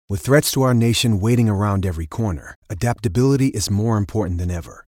With threats to our nation waiting around every corner, adaptability is more important than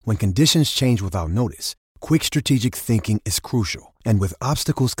ever. When conditions change without notice, quick strategic thinking is crucial. And with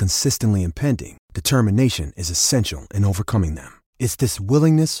obstacles consistently impending, determination is essential in overcoming them. It's this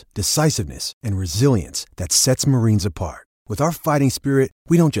willingness, decisiveness, and resilience that sets Marines apart. With our fighting spirit,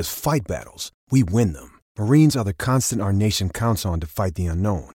 we don't just fight battles, we win them. Marines are the constant our nation counts on to fight the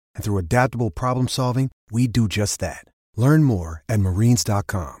unknown. And through adaptable problem solving, we do just that. Learn more at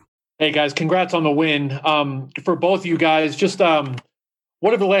marines.com. Hey guys, congrats on the win. For both of you guys, just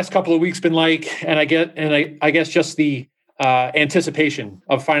what have the last couple of weeks been like? And I guess just the anticipation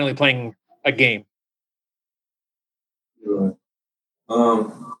of finally playing a game. Right.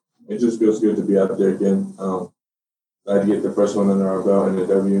 It just feels good to be out there again. Glad to get the first one under our belt in the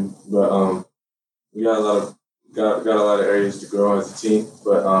W. But we got a lot of areas to grow as a team.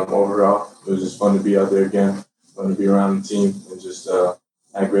 But overall, it was just fun to be out there again, fun to be around the team, and just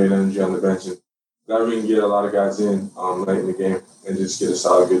had great energy on the bench. And glad we can get a lot of guys in late in the game and just get a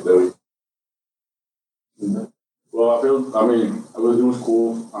solid good W. Mm-hmm. Well, it was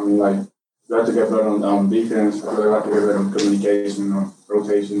cool. We have to get better on defense. I feel like we have to get better on communication,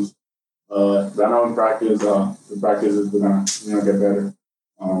 rotations. But I know in practice, we're gonna get better.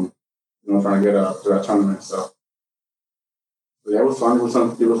 Trying to get to that tournament. So yeah, it was fun. It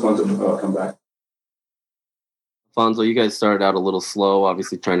was fun to come back. Alfonso, you guys started out a little slow,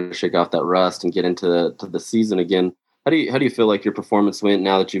 obviously trying to shake off that rust and get into the season again. How do you feel like your performance went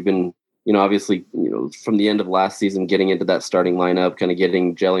now that you've been, obviously, from the end of last season, getting into that starting lineup, kind of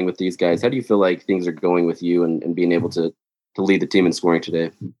gelling with these guys? How do you feel like things are going with you and being able to lead the team in scoring today? I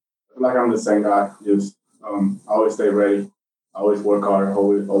feel like I'm the same guy. Just always stay ready, always work hard,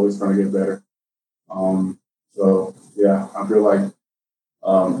 always trying to get better. So yeah, I feel like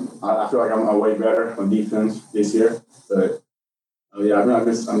I'm way better on defense this year. But I'm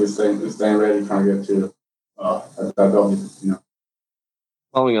just staying ready, trying to get to that W.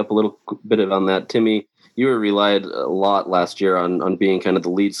 Following up a little bit on that, Timmy, you were relied a lot last year on being kind of the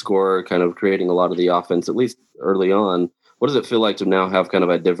lead scorer, kind of creating a lot of the offense, at least early on. What does it feel like to now have kind of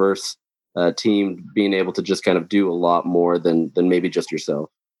a diverse team being able to just kind of do a lot more than maybe just yourself?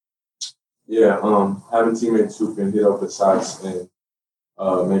 Yeah, having teammates who can hit open shots and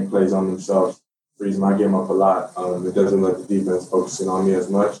make plays on themselves frees my game up a lot. It doesn't let the defense focusing on me as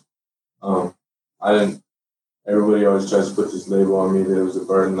much. Everybody always tries to put this label on me that it was a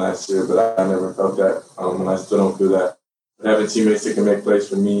burden last year, but I never felt that, and I still don't feel that. But having teammates that can make plays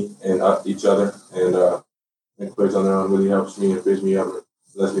for me and each other and make plays on their own really helps me and frees me up and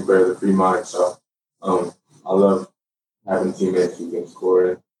lets me bear the free mind. So I love having teammates who can score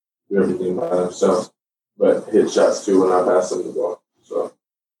and do everything by themselves, but hit shots too when I pass them the ball. So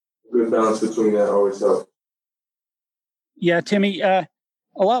good balance between that always helps. Yeah, Timmy, a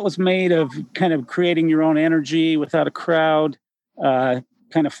lot was made of kind of creating your own energy without a crowd, kind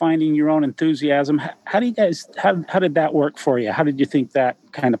of finding your own enthusiasm. How did that work for you? How did you think that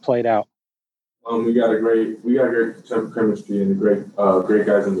kind of played out? We got great chemistry and great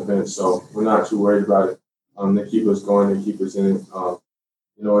guys on the bench, so we're not too worried about it. They keep us going, they keep us in it.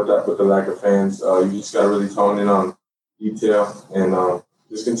 With the lack of fans, you just got to really tone in on detail and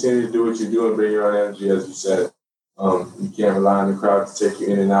just continue to do what you do and bring your own energy, as you said. You can't rely on the crowd to take you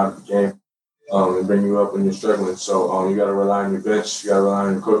in and out of the game and bring you up when you're struggling. So you got to rely on your bench, you got to rely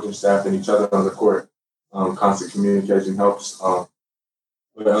on your coaching staff and each other on the court. Constant communication helps.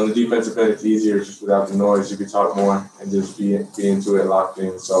 But on the defensive end, it's easier just without the noise. You can talk more and just be into it, locked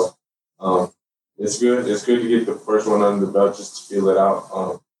in. So it's good. It's good to get the first one under the belt just to feel it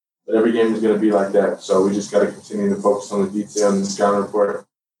out. But every game is going to be like that. So we just got to continue to focus on the detail and the scouting report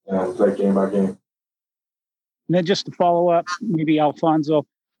and play game by game. And then just to follow up, maybe Alfonso,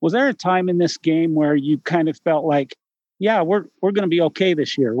 was there a time in this game where you kind of felt like, yeah, we're going to be okay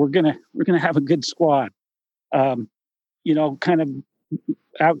this year. We're going to have a good squad. You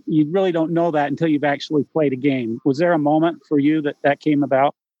really don't know that until you've actually played a game. Was there a moment for you that came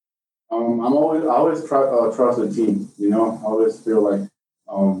about? I always trust the team. I always feel like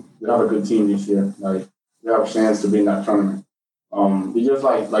we have a good team this year. Like we have a chance to be in that tournament. We just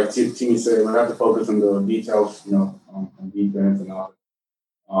like Timmy said, we have to focus on the details, on defense and all.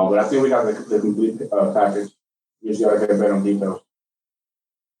 But I think we got the complete package. We just got to get better on details.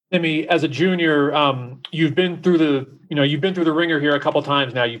 Timmy, as a junior, you've been through the ringer here a couple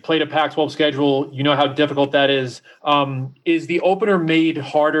times now. You've played a Pac-12 schedule. You know how difficult that is. Is the opener made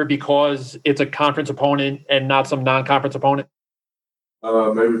harder because it's a conference opponent and not some non-conference opponent?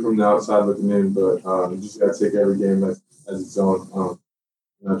 Maybe from the outside looking in, but you just got to take every game as its own. I'm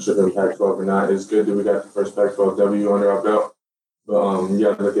not sure if they're Pac-12 or not. It's good that we got the first Pac-12 W under our belt. But you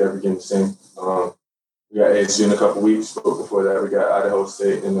got to look at every game the same. We got ASU in a couple weeks, but before that, we got Idaho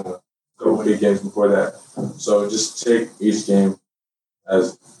State in a couple big games before that. So just take each game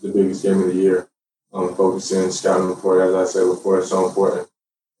as the biggest game of the year. Focusing, scouting report, as I said before, is so important.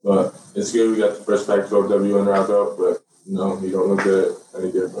 But it's good we got the first Pac-12W under our belt, but you don't look good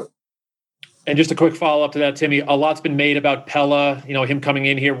any different. And just a quick follow-up to that, Timmy, a lot's been made about Pella, him coming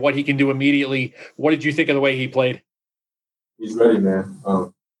in here, what he can do immediately. What did you think of the way he played? He's ready, man.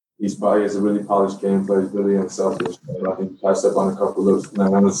 He has a really polished game, plays really unselfish. I think he passed up on a couple of looks,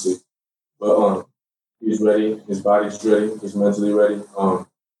 honestly. But he's ready. His body's ready. He's mentally ready. The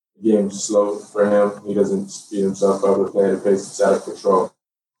game's slow for him. He doesn't speed himself up or play at a pace that's out of control.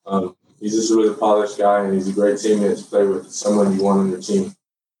 He's just a really polished guy, and he's a great teammate to play with. Someone you want on your team.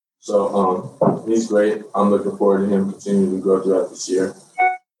 So he's great. I'm looking forward to him continuing to grow throughout this year.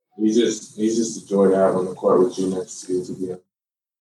 He's just a joy to have on the court with you next to you, to be honest.